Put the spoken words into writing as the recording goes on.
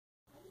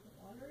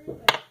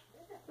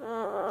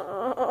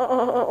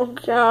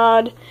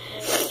God.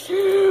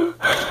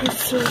 I'm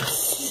so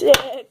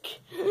sick.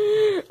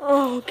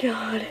 Oh,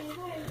 God.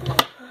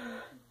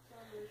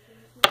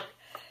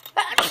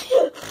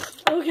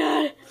 Oh,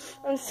 God.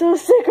 I'm so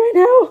sick right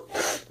now.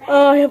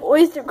 I have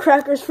oyster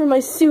crackers for my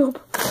soup.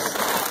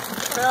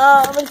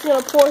 I'm just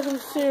gonna pour some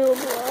soup.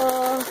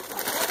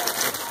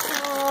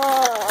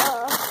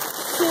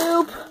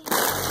 Soup.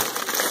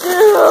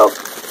 Soup.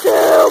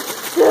 Soup.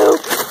 Soup.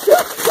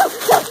 Soup. Soup.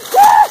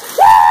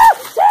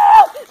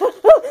 Soup.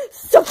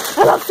 Soup. I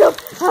love soup.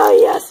 Oh,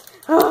 yes.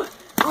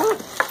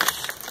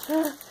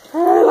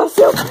 I love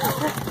soup.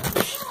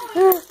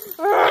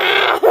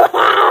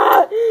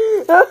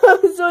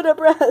 I'm so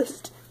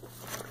depressed.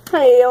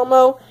 Hey,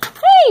 Elmo.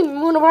 Hey,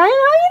 Moon O'Brien, how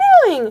are you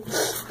doing?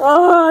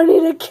 Oh, I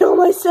need to kill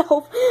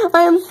myself.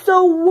 I am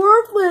so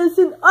worthless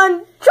and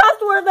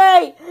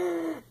untrustworthy.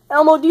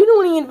 Elmo, do you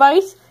know any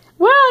advice?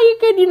 Well, you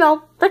could,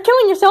 for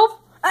killing yourself.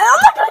 I'm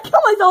not going to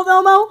kill myself,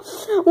 Elmo.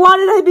 Why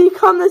did I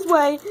become this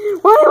way?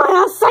 Why am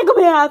I a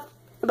psychopath?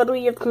 By the way,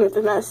 you have to clean up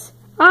this mess.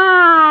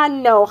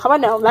 No. How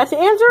about no? That's the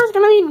answer. It's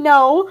going to be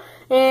no.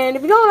 And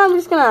if you don't, I'm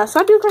just going to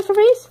slap you across your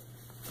face.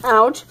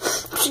 Ouch.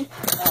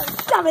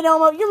 Stop it,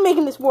 Elmo. You're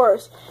making this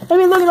worse. I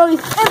mean, look at all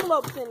these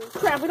envelopes and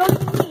crap we don't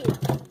even need.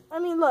 I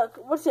mean, look.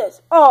 What's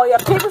this? Oh, yeah,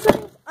 paper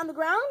strings on the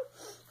ground?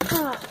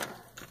 And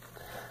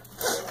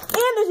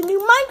there's a new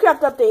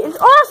Minecraft update. It's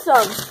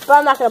awesome. But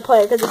I'm not going to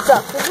play it because it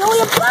sucks. It's only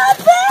a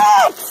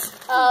perfect!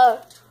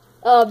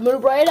 Moon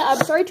O'Brien,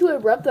 I'm sorry to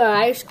interrupt.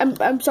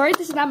 I'm sorry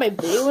this is not my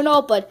video and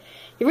all, but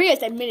you realize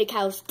that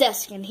Minikow's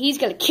desk, and he's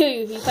going to kill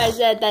you if he finds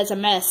that that's a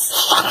mess.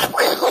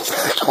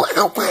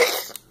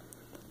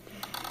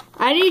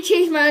 I need to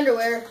change my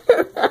underwear.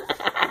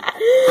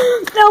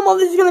 Elmo,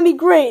 this is gonna be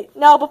great.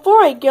 Now, before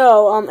I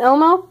go,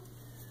 Elmo,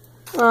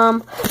 I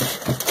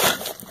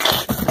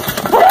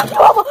hate you,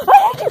 Elmo. I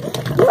hate you.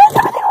 You made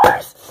everything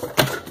worse.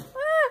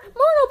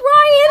 Moon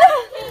O'Brien.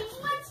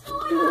 What's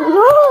going on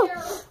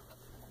here?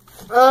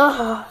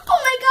 Oh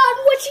my God!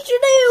 What did you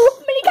do?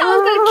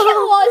 Minikow's gonna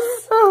kill us.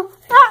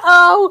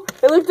 Uh-oh.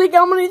 It looks like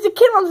Elmo needs to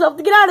kill himself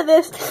to get out of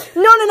this.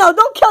 No,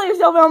 don't kill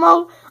yourself,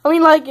 Elmo. I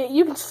mean, like,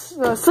 you can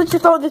slit your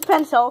throat with this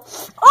pencil.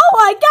 Oh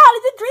my God,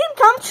 it's a dream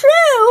come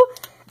true.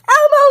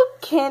 Elmo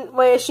can't,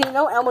 wait, actually,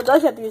 no, Elmo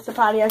does have to use the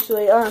potty,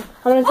 actually. I'm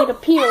gonna take a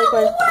pee really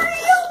quick. Elmo, where are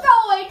you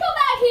going? Come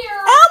back here.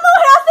 Elmo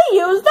has to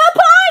use the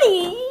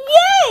potty.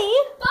 Yay.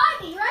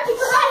 Potty, right?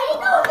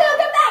 No, come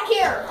back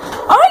here.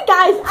 Alright,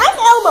 guys, I'm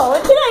Elmo,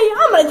 and today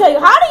I'm gonna tell you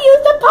how to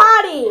use the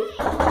potty.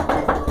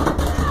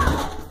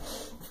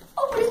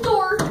 Open the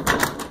door.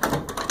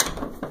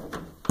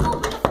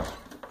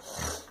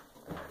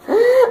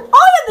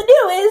 All you have to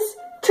do is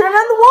turn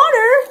on the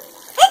water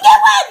and get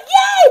wet!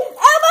 Yay!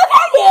 Elmo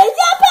can use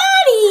the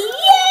potty!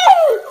 Yay!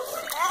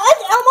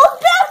 It's almost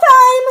bath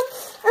time!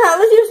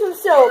 Let's use some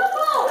soap.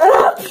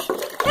 Elmo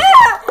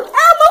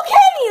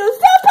can use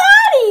the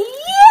potty!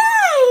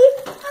 Yay!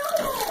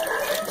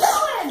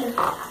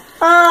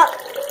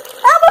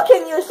 Elmo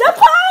can use the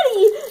potty!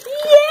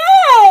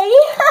 Yay!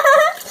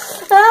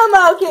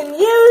 Elmo can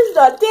use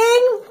the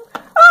thing.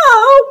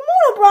 Oh,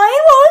 Moon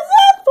O'Brien, what was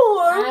that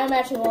for? I'm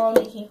actually wrong,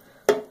 Mickey.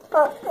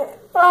 I'm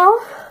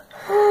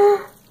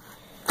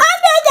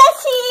the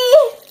sea.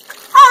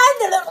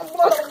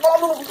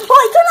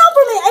 Wait, turn off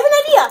for me. I have an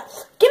idea.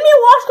 Give me a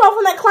washcloth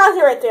from that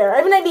closet right there. I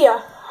have an idea.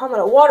 I'm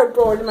gonna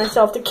waterboard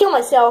myself to kill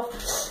myself.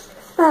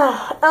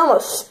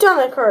 Elmo's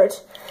stomach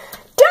hurts.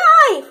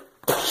 Dive!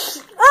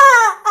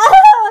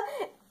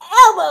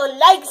 Elmo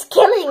likes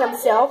killing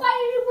himself.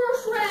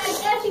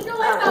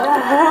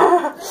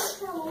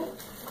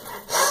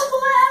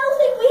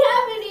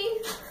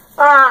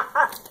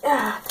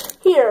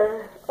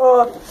 Here.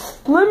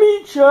 Let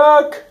me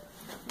check.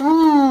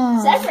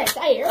 Is that right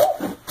there?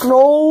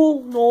 No.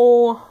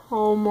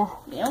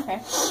 Yeah, okay.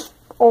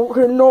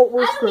 Okay, no,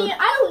 we're screwed.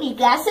 I don't need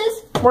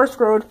glasses. We're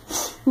screwed.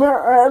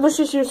 Let's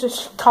just use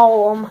this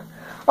towel.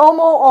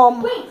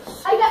 Elmo, Wait,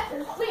 I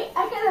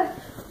gotta.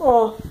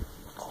 Oh.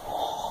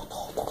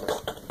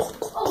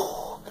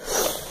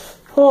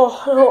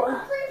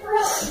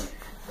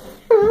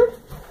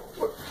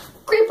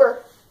 Creeper,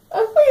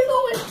 where are you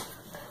going?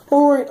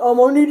 Alright, I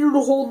need you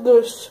to hold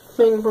this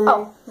thing for me.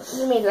 Oh,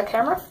 you mean the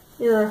camera?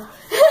 Yeah.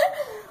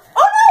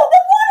 Oh no,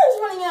 the water's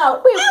running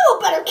out. Wait, Elmo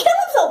better kill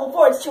himself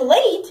before it's too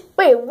late.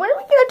 Wait, what are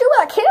we gonna do with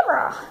that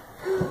camera?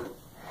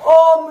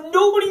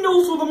 Nobody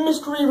knows who the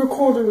mystery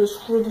recorder is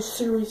for the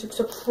series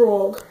except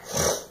Frog.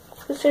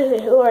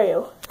 Seriously, who are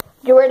you?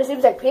 You're wearing the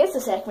seems like pants a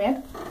sec,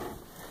 man.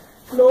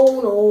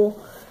 No.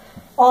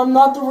 I'm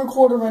not the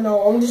recorder right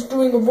now. I'm just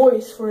doing a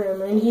voice for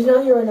him, and he's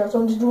not here right now, so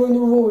I'm just doing the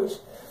voice.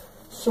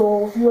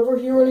 So if you ever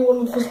hear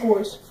anyone with this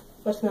voice,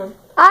 that's them.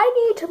 I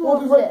need to move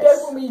We'll be right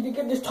back with me to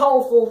get this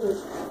towel folded.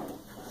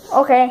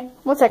 Okay,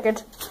 1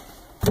 second.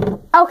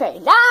 Okay,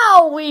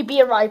 now we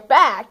be right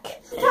back.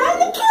 Time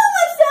to kill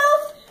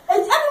myself!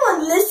 Is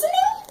everyone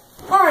listening?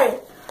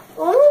 Alright.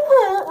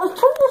 Let's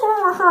turn this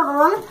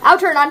on. I'll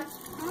turn on.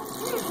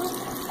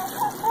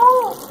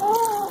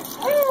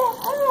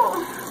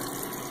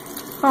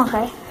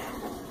 Okay.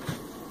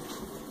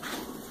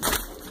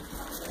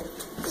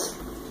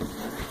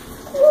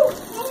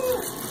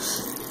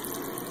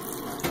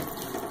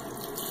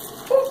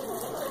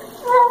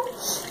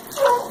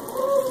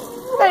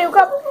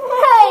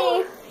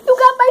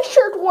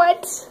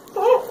 wet.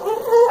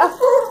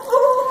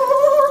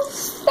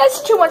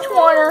 That's too much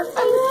water.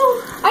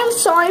 I'm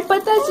sorry,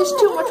 but that's just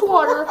too much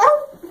water.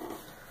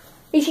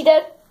 Is she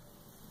dead?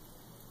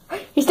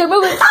 He's still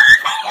moving.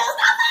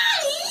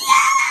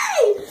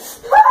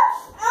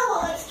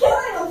 Elmo is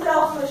killing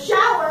himself in the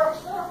shower.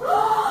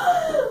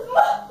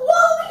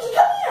 Waluigi,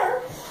 come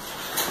here.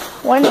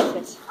 1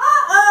 minute.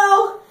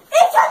 Uh-oh.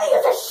 It's time to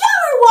use a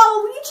shower,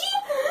 Waluigi.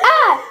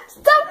 Ah!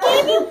 Stop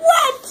getting me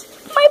wet!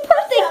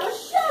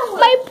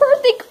 My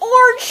perfect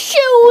orange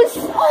shoes!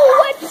 Oh,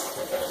 what?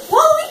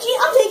 Waluigi,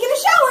 I'm taking a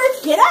shower.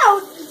 Get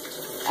out.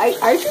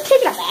 Are you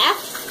taking a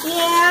bath?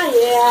 Yeah.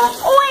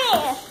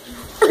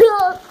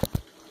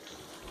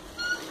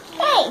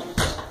 Hey!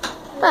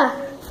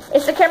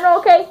 Is the camera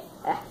okay?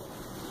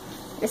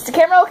 Is the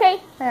camera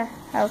okay? I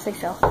don't think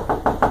so.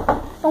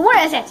 Well, where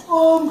is it?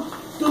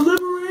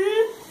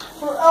 Delivery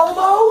for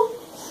Elmo.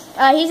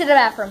 He's in the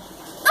bathroom.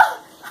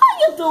 How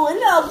you doing?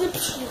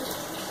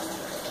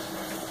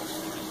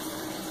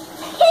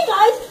 Hey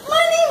guys,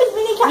 my name is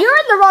Minnie Cow. You're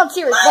in the wrong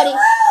series, buddy.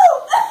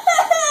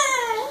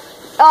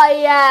 Oh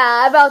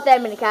yeah, about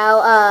that, Minnie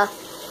Cow.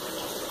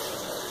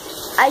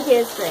 I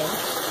can't explain.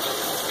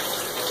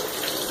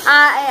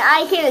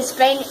 I can't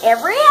explain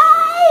every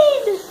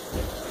ride.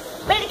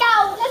 Minnie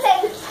Cow,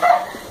 listen.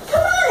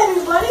 Come on,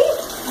 everybody.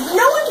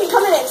 No one can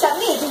come in except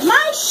me. It's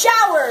my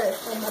shower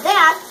and my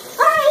bath.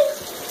 Alright,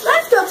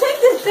 let's go take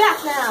this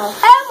bath now.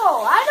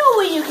 Elmo, I know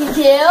what you can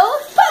do.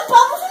 Put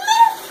bubbles in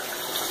there.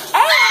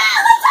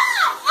 What's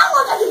hot? Elmo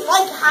doesn't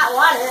like hot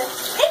water.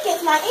 It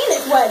gets my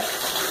anus wet.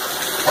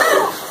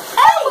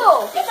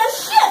 Elmo! It's a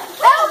ship.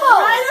 Elmo!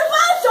 Ride our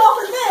butts off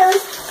of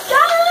theirs.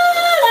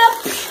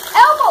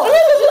 Elmo! You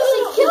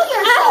should kill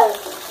yourself.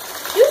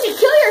 You should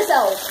kill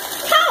yourself.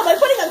 How? By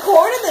putting a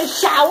cord in the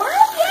shower?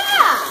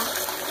 Yeah.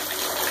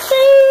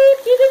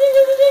 If you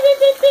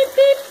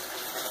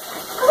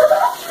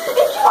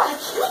want to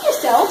kill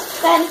yourself,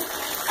 then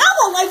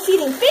Elmo likes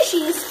eating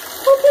fishies.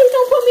 Oh, please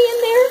don't put me in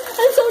there.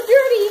 I'm so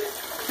dirty.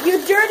 You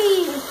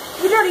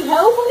dirty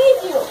hoe. Who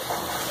needs you?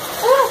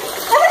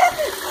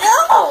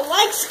 Elmo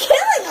likes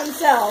killing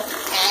himself.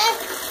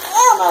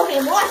 Elmo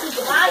can wash his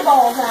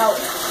eyeballs out.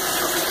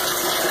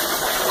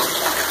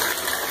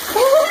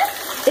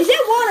 Is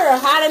that water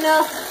hot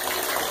enough?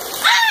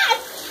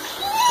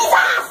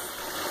 Jesus!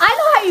 I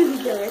know how you can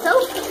kill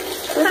yourself.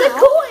 With a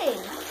coin.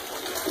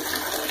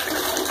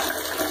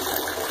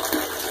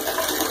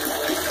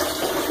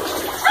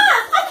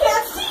 I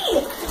can't see.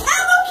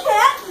 Elmo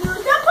can't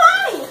use the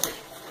pipe.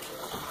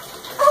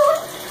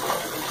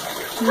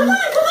 Come on.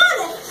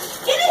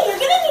 Get in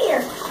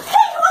here.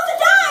 Hey, who wants to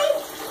die?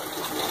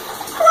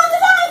 Come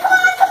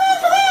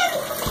in.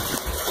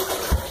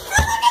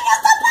 Elmo can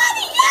use the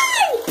potty.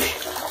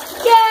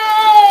 Yay!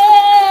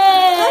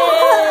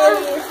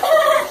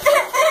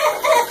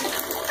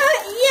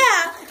 Yeah,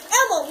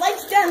 Elmo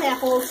likes dumb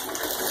apples.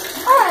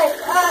 Alright,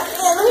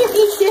 let me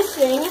reach this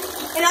thing,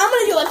 and I'm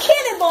gonna do a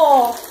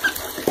cannonball.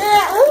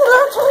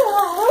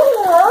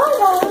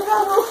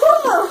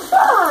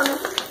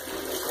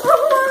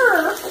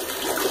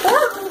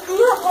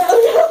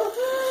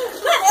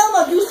 Let Elmo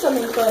do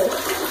something first.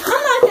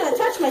 I'm not gonna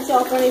touch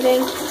myself or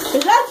anything,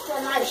 because that's for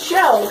my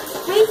show.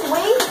 Wait.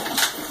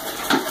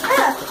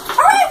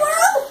 Alright,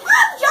 world,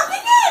 I'm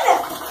jumping in!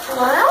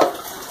 Wow.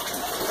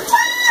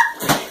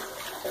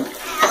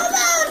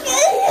 Elmo,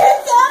 get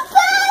the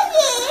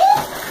party!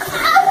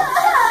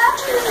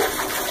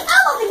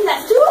 Elmo thinks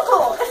that's too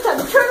cold. It's time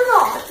to turn it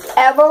off.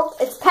 Elmo,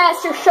 it's past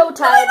your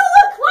showtime. Elmo,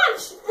 look,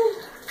 watch!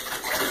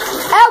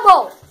 Elmo!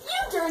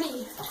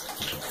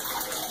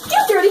 You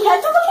dirty head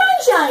from the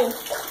sunshine!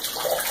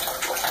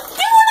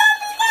 Do it on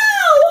me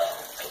now!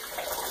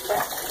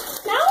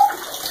 No?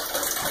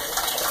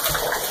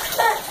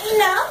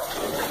 No?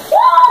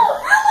 Whoa!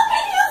 Elmo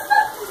can use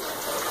the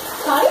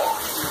potty?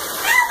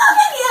 Elmo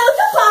can use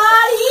the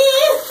potty!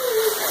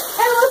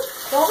 Elmo,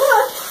 don't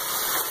look.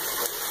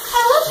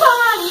 Elmo's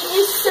potty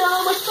is so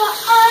much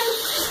fun.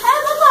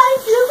 Elmo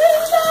likes to be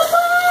the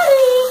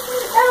potty.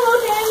 Elmo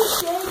can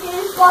shake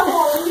his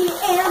butthole in the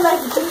air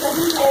like a chicken.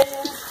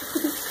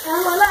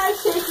 Elmo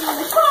likes shaking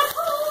the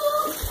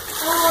butthole.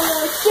 Elmo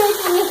likes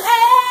shaking his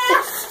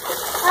ass.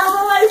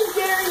 Elmo likes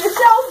getting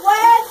yourself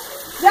wet.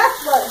 That's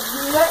what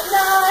you at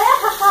night.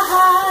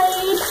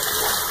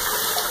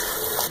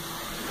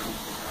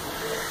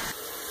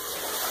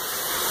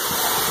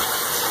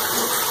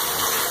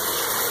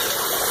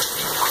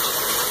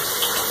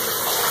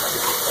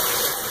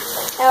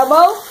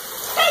 Elmo?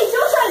 Hey,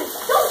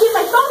 don't get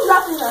my phone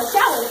dropped in the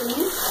shower,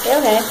 please.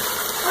 Okay.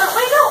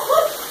 Wait, no,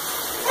 look.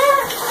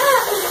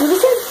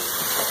 Listen.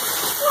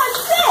 What's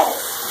this?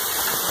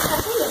 I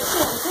think it's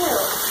shampoo.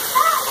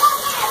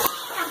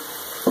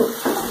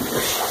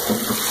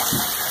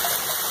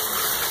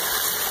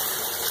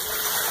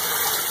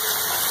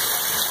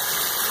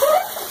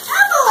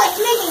 Elmo likes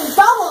making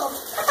bubbles.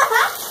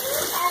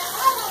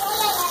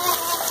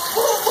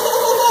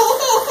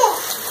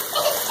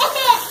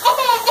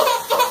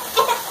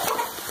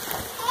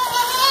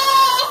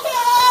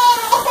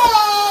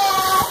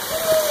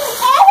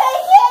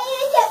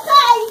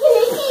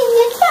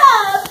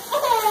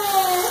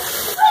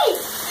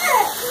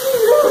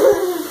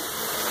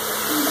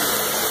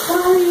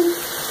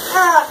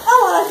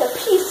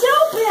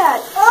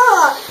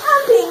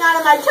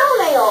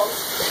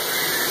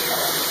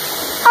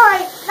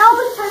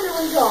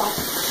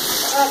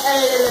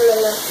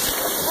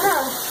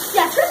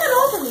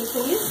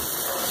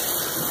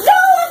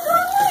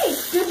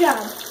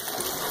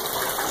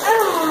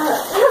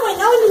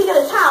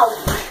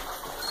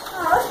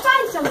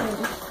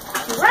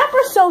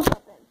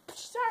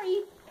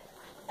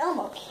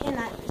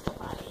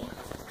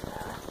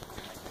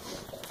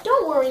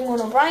 boring,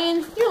 Moon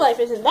O'Brien. Your life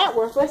isn't that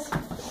worthless.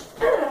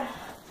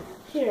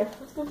 Here,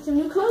 let's put some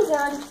new clothes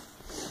on.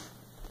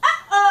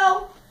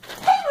 Uh-oh!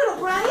 Hey, Moon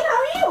O'Brien, how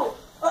are you?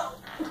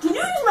 Did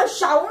you use my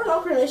shower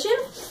without permission?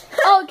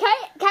 Oh, can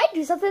I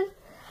do something?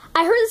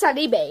 I heard this on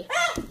eBay.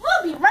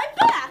 We'll be right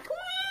back.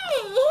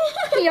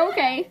 Yeah,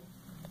 okay.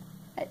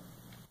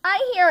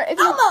 I hear if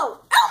you... Elmo!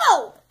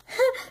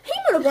 Hey,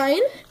 Moon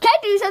O'Brien. Can I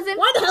do something?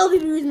 Why the hell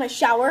did you use my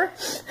shower?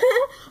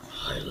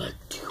 I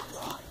like to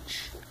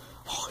watch.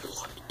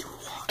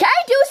 Can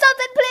I do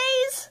something,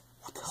 please?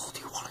 What the hell do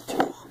you want to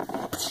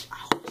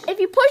do? If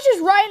you push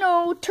this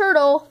rhino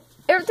turtle,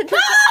 everything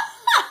turns...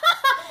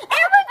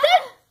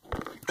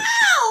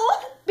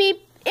 Ow!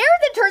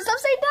 Everything turns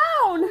upside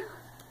down.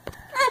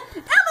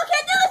 Elmo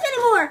can't do this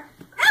anymore.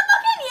 Elmo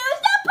can use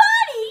the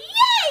potty.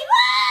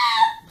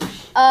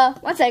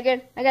 Yay! 1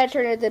 second. I gotta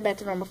turn it back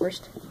to normal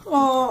first.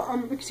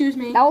 Excuse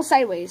me. That was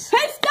sideways.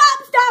 Hey, stop!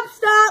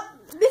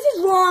 This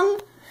is wrong.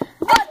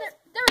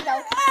 There we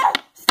go.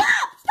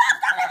 Stop,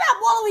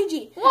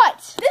 Waluigi. What?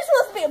 This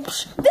was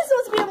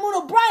supposed to be a Moon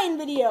O'Brien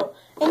video,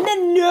 and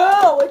then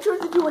no, it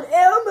turns into an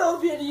Elmo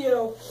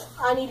video.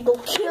 I need to go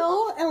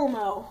kill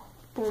Elmo.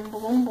 Boom,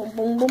 boom, boom,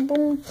 boom, boom,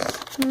 boom.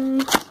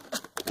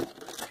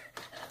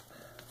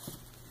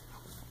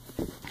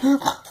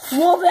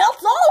 Well,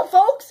 that's all,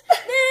 folks.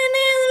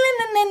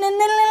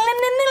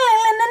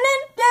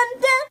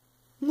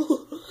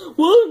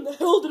 What in the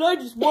hell did I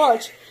just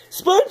watch?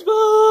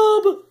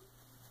 SpongeBob!